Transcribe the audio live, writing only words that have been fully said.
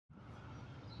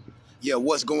Yeah,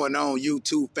 what's going on,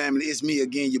 YouTube family? It's me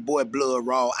again, your boy Blood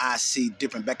Raw IC,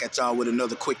 dipping back at y'all with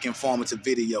another quick informative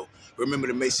video. Remember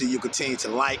to make sure you continue to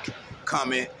like,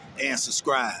 comment, and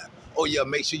subscribe. Oh yeah,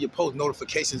 make sure your post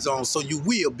notifications on so you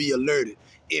will be alerted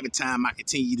every time I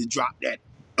continue to drop that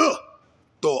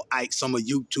Thor Ike Summer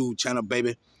YouTube channel,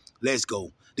 baby. Let's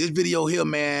go. This video here,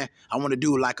 man, I want to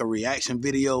do like a reaction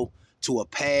video to a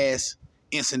past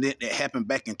incident that happened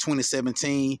back in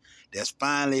 2017 that's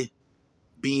finally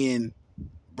being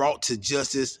brought to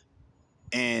justice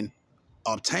and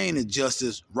obtaining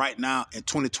justice right now in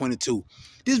 2022.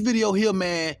 This video here,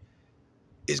 man,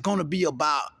 is going to be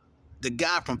about the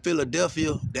guy from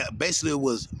Philadelphia that basically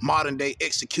was modern day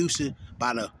execution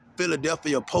by the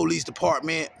Philadelphia Police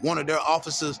Department, one of their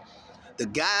officers. The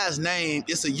guy's name,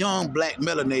 it's a young black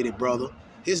melanated brother.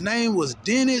 His name was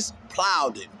Dennis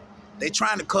Plowden. They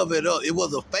trying to cover it up. It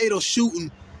was a fatal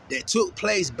shooting that took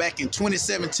place back in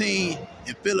 2017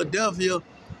 in Philadelphia.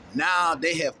 Now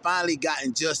they have finally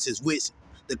gotten justice, which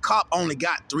the cop only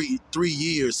got three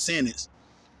years sentence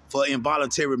for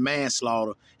involuntary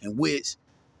manslaughter, in which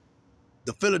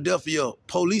the Philadelphia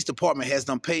Police Department has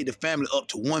done paid the family up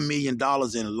to $1 million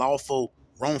in lawful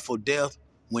wrongful death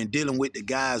when dealing with the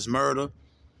guy's murder,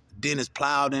 Dennis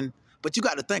Plowden. But you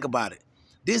got to think about it.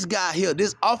 This guy here,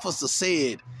 this officer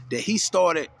said that he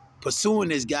started pursuing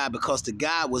this guy because the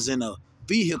guy was in a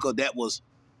vehicle that was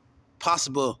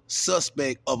possible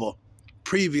suspect of a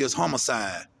previous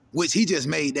homicide, which he just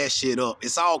made that shit up.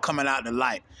 It's all coming out to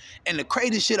light. And the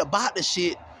crazy shit about the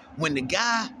shit, when the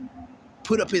guy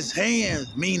put up his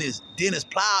hands, meaning Dennis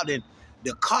Plowden,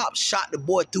 the cop shot the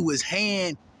boy through his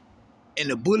hand and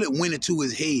the bullet went into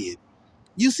his head.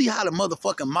 You see how the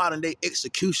motherfucking modern day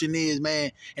execution is,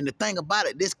 man? And the thing about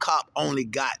it, this cop only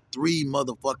got 3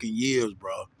 motherfucking years,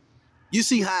 bro. You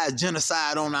see how it's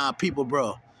genocide on our people,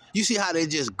 bro. You see how they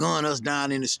just gun us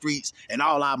down in the streets and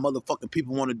all our motherfucking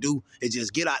people want to do is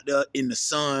just get out there in the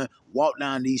sun, walk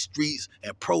down these streets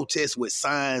and protest with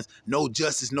signs, no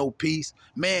justice, no peace.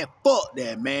 Man, fuck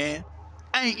that, man.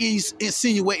 I ain't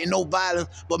insinuating no violence,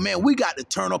 but man, we got to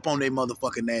turn up on their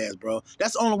motherfucking ass, bro.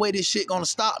 That's the only way this shit gonna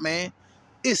stop, man.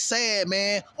 It's sad,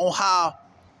 man, on how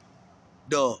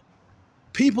the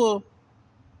people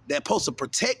that supposed to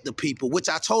protect the people, which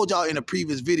I told y'all in a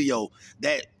previous video,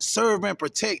 that serve and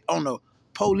protect on the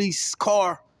police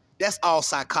car, that's all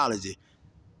psychology.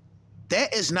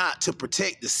 That is not to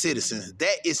protect the citizens.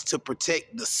 That is to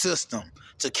protect the system,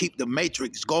 to keep the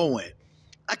matrix going.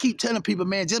 I keep telling people,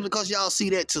 man, just because y'all see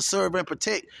that to serve and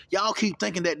protect, y'all keep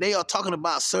thinking that they are talking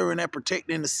about serving and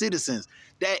protecting the citizens.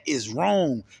 That is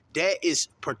wrong. That is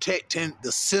protecting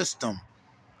the system.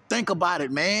 Think about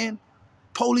it, man.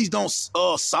 Police don't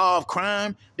solve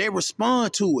crime. They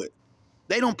respond to it.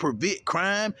 They don't prevent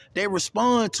crime. They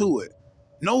respond to it.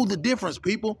 Know the difference,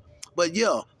 people. But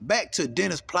yeah, back to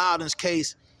Dennis Plowden's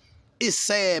case. It's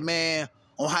sad, man,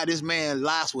 on how this man's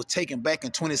life was taken back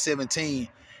in 2017.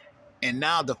 And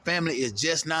now the family is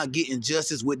just not getting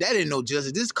justice. With that ain't no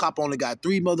justice. This cop only got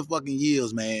 3 motherfucking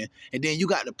years, man. And then you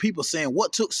got the people saying,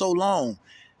 what took so long?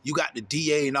 You got the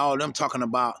DA and all them talking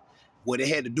about where they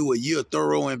had to do a year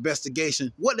thorough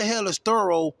investigation. What the hell is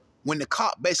thorough when the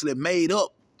cop basically made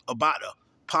up about a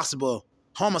possible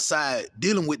homicide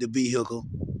dealing with the vehicle,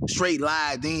 straight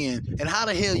lied in? And how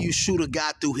the hell you shoot a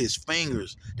guy through his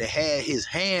fingers that had his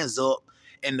hands up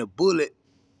and the bullet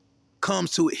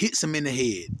comes to it, hits him in the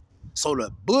head? So the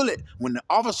bullet, when the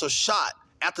officer shot,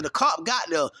 after the cop got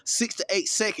there, 6 to 8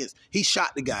 seconds, he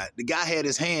shot the guy. The guy had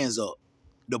his hands up.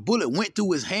 The bullet went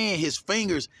through his hand, his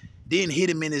fingers, then hit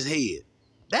him in his head.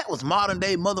 That was modern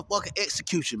day motherfucking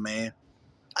execution, man.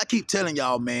 I keep telling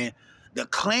y'all, man, the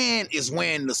Klan is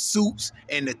wearing the suits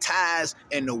and the ties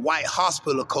and the white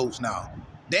hospital coats now.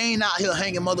 They ain't out here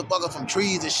hanging motherfuckers from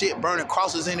trees and shit, burning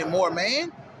crosses anymore,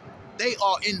 man. They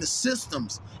are in the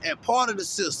systems and part of the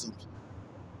systems.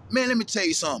 Man, let me tell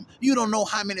you something. You don't know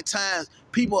how many times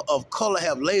people of color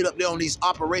have laid up there on these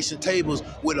operation tables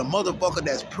with a motherfucker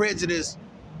that's prejudiced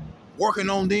working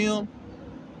on them.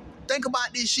 Think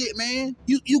about this shit, man.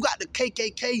 You got the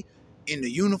KKK in the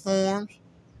uniforms,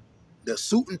 the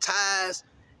suit and ties,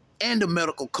 and the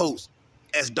medical coats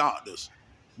as doctors.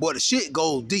 Boy, the shit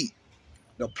goes deep.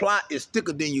 The plot is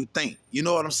thicker than you think. You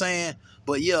know what I'm saying?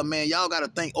 But yeah, man, y'all got to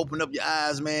think, open up your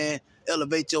eyes, man.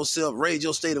 Elevate yourself, raise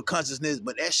your state of consciousness.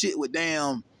 But that shit with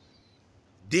damn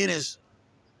Dennis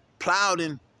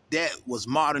Plowden, that was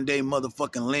modern day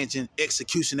motherfucking lynching,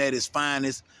 execution at its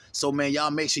finest. So, man, y'all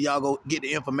make sure y'all go get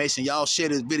the information. Y'all share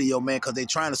this video, man, because they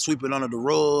trying to sweep it under the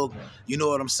rug. You know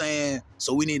what I'm saying?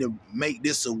 So we need to make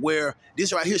this aware.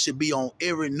 This right here should be on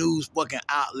every news fucking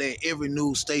outlet, every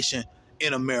news station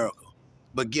in America.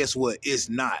 But guess what? It's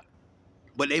not.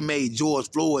 But they made George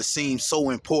Floyd seem so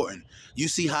important. You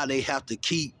see how they have to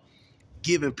keep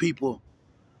giving people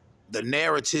the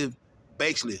narrative.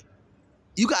 Basically,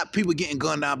 you got people getting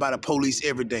gunned down by the police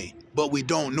every day, but we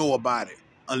don't know about it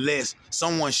unless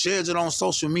someone shares it on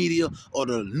social media or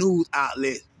the news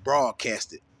outlet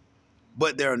broadcast it.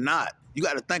 But they're not. You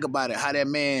got to think about it, how that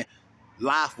man's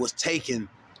life was taken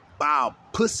by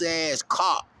a pussy-ass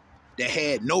cop that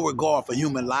had no regard for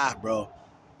human life, bro.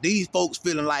 These folks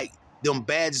feeling like them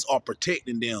badges are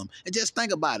protecting them. And just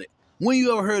think about it. When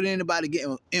you ever heard of anybody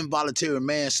getting involuntary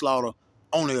manslaughter,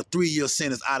 only a 3-year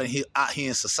sentence out here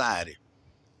in society?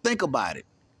 Think about it.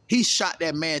 He shot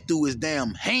that man through his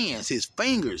damn hands, his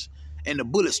fingers, and the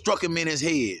bullet struck him in his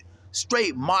head.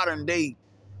 Straight modern day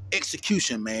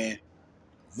execution, man.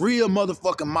 Real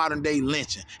motherfucking modern day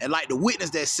lynching. And like the witness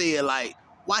that said, like,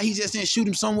 why he just didn't shoot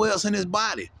him somewhere else in his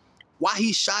body? Why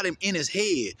he shot him in his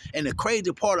head? And the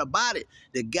crazy part about it,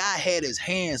 the guy had his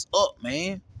hands up,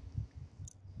 man.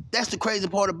 That's the crazy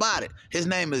part about it. His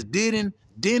name is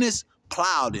Dennis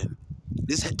Plowden.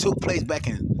 This took place back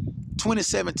in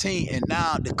 2017, and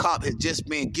now the cop has just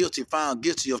been found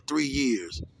guilty of 3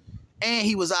 years. And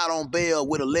he was out on bail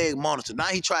with a leg monitor. Now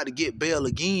he tried to get bail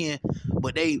again,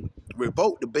 but they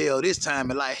revoked the bail this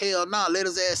time. And like, hell no, let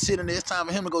his ass sit in there. It's time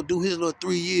for him to go do his little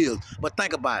 3 years. But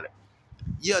think about it.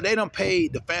 Yeah, they done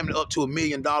paid the family up to $1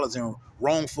 million in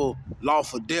wrongful,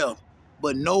 lawful death,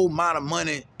 but no amount of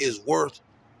money is worth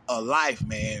a life,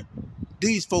 man.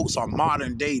 These folks are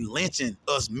modern day lynching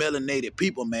us melanated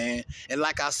people, man. And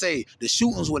like I say, the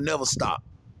shootings will never stop.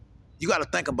 You got to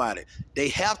think about it. They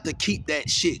have to keep that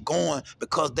shit going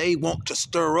because they want to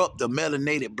stir up the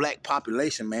melanated black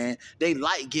population, man. They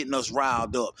like getting us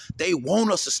riled up. They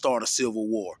want us to start a civil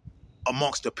war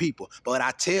amongst the people. But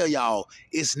I tell y'all,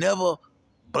 it's never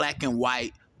black and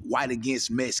white, white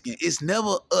against Mexican. It's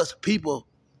never us people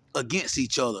against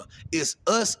each other. It's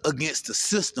us against the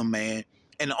system, man.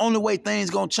 And the only way things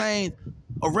gonna change,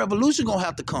 a revolution gonna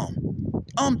have to come.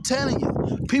 I'm telling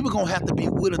you, people gonna have to be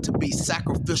willing to be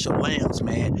sacrificial lambs,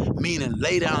 man. Meaning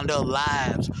lay down their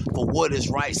lives for what is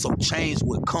right so change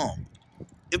will come.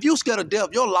 If you're scared of death,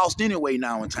 you're lost anyway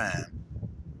now in time.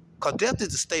 Because death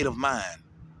is a state of mind.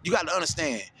 You got to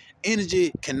understand,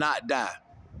 energy cannot die.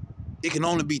 It can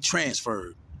only be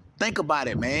transferred. Think about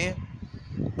it, man.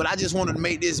 But I just wanted to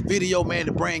make this video, man,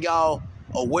 to bring y'all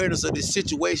awareness of this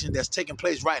situation that's taking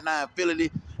place right now in Philly,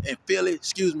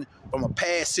 from a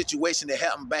past situation that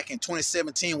happened back in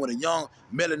 2017 when a young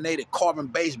melanated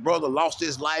carbon-based brother lost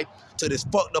his life to this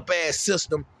fucked up ass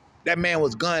system. That man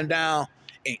was gunned down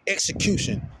in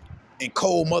execution in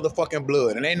cold motherfucking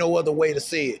blood, and ain't no other way to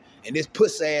say it. And this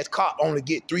pussy ass cop only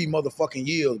get 3 motherfucking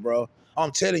years, bro.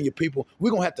 I'm telling you, people,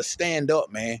 we're gonna have to stand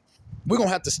up, man. We're going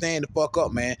to have to stand the fuck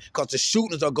up, man, because the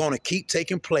shootings are going to keep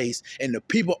taking place and the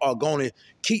people are going to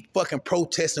keep fucking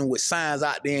protesting with signs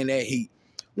out there in that heat.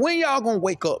 When y'all going to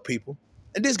wake up, people?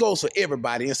 And this goes for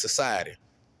everybody in society.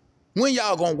 When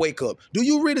y'all going to wake up? Do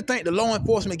you really think the law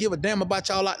enforcement give a damn about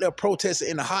y'all out there protesting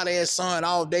in the hot-ass sun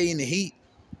all day in the heat?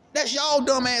 That's y'all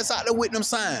dumb ass out there with them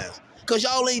signs. Because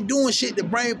y'all ain't doing shit to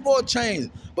bring forth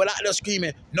change, but out there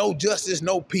screaming, no justice,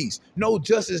 no peace. No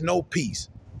justice, no peace.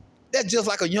 That's just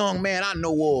like a young man I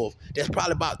know of that's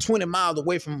probably about 20 miles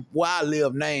away from where I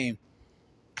live named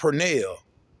Pernell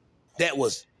that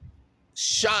was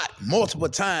shot multiple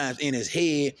times in his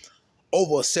head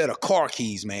over a set of car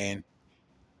keys, man.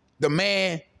 The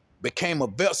man became a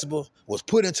vegetable, was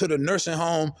put into the nursing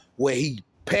home where he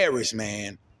perished,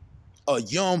 man. A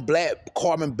young black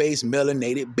carbon-based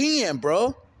melanated being,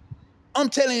 bro. I'm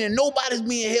telling you, nobody's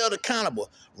being held accountable.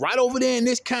 Right over there in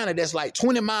this county that's like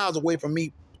 20 miles away from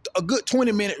me, a good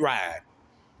 20-minute ride.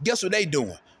 Guess what they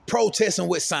doing? Protesting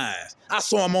with signs. I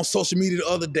saw them on social media the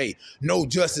other day. No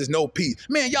justice, no peace.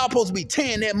 Man, y'all supposed to be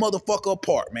tearing that motherfucker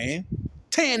apart, man.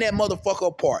 Tearing that motherfucker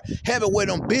apart. Have it where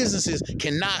them businesses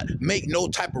cannot make no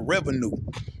type of revenue.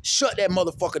 Shut that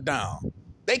motherfucker down.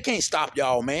 They can't stop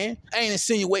y'all, man. I ain't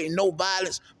insinuating no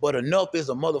violence, but enough is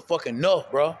a motherfucking enough,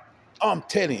 bro. I'm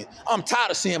telling you, I'm tired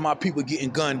of seeing my people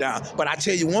getting gunned down. But I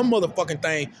tell you one motherfucking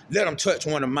thing, let them touch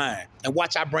one of mine. And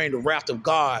watch I bring the wrath of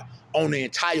God on the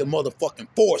entire motherfucking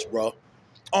force, bro.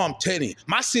 I'm telling you,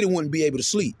 my city wouldn't be able to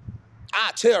sleep.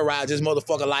 I terrorize this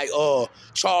motherfucker like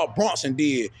Charles Bronson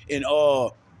did in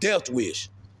Death Wish,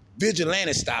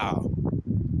 vigilante style.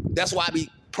 That's why I be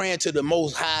praying to the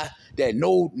Most High that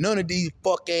none of these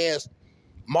fuck-ass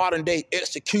modern-day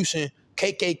execution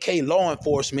KKK law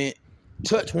enforcement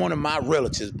touch one of my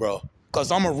relatives, bro.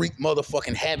 Because I'm going to wreak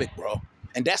motherfucking havoc, bro.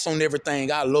 And that's on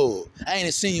everything I love. I ain't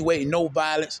insinuating no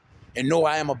violence. and know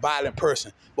I am a violent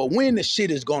person. But when the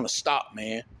shit is gonna stop,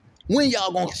 man? When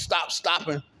y'all gonna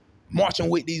stopping marching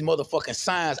with these motherfucking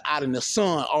signs out in the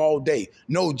sun all day?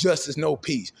 No justice, no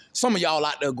peace. Some of y'all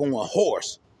out there going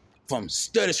hoarse from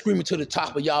steady screaming to the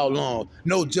top of y'all lungs.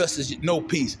 No justice, no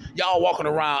peace. Y'all walking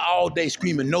around all day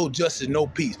screaming no justice, no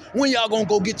peace. When y'all gonna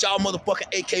go get y'all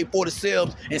motherfucking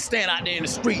AK-47s and stand out there in the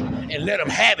street and let them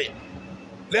have it?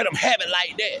 Let them have it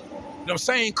like that. Them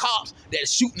same cops that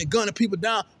shooting and gunning people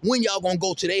down, when y'all gonna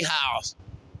go to their house?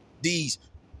 These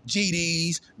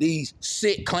GDs, these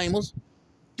sick claimers.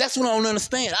 That's what I don't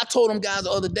understand. I told them guys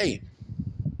the other day,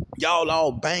 y'all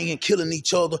all banging, killing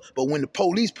each other, but when the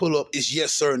police pull up, it's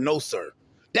yes sir, no sir.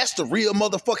 That's the real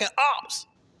motherfucking ops.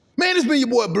 Man, it's been your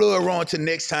boy Blood Raw. Until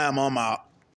next time, I'm out.